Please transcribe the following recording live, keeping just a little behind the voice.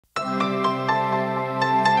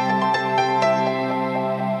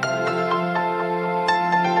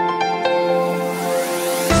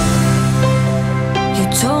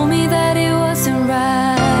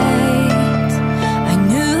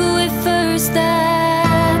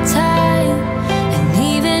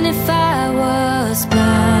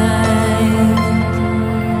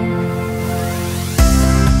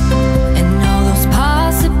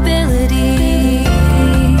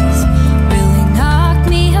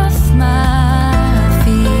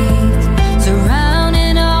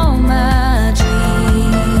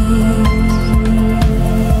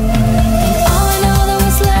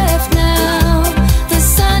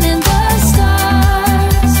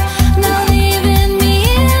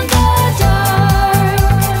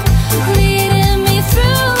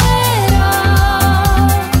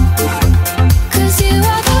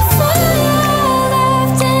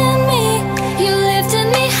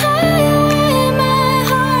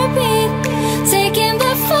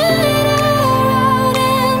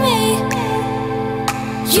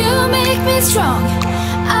strong.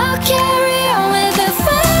 I'll carry on with the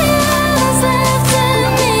fire that's left in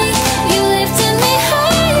me. You lifted me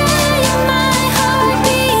higher in my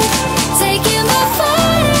heartbeat, taking the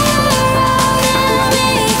fire out in me.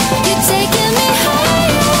 You're taking me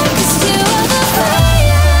higher, 'cause you are the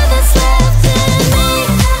fire that's left in me.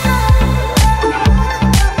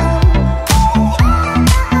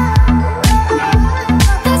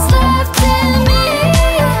 That's left in me.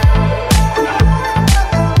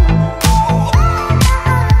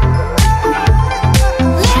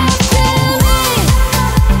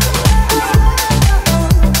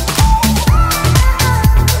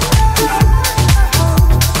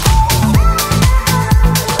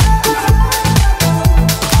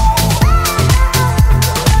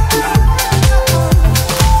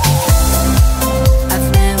 I've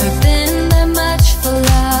never been that much for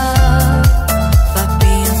love, but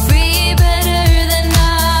being free better than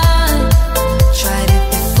none. Tried it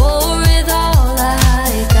before with all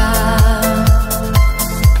I got,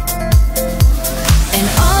 and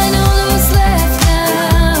I know what's left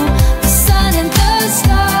now. The sun and the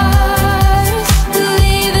stars,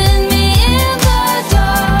 leaving me in the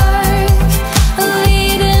dark,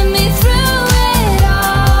 leading me through it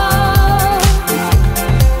all.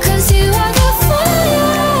 'Cause you are the fire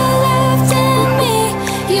left in me.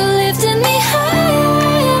 You lifted me higher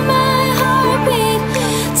in my heartbeat,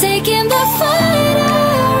 taking the fight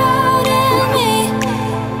out in me.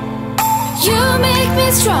 You make me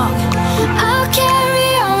strong.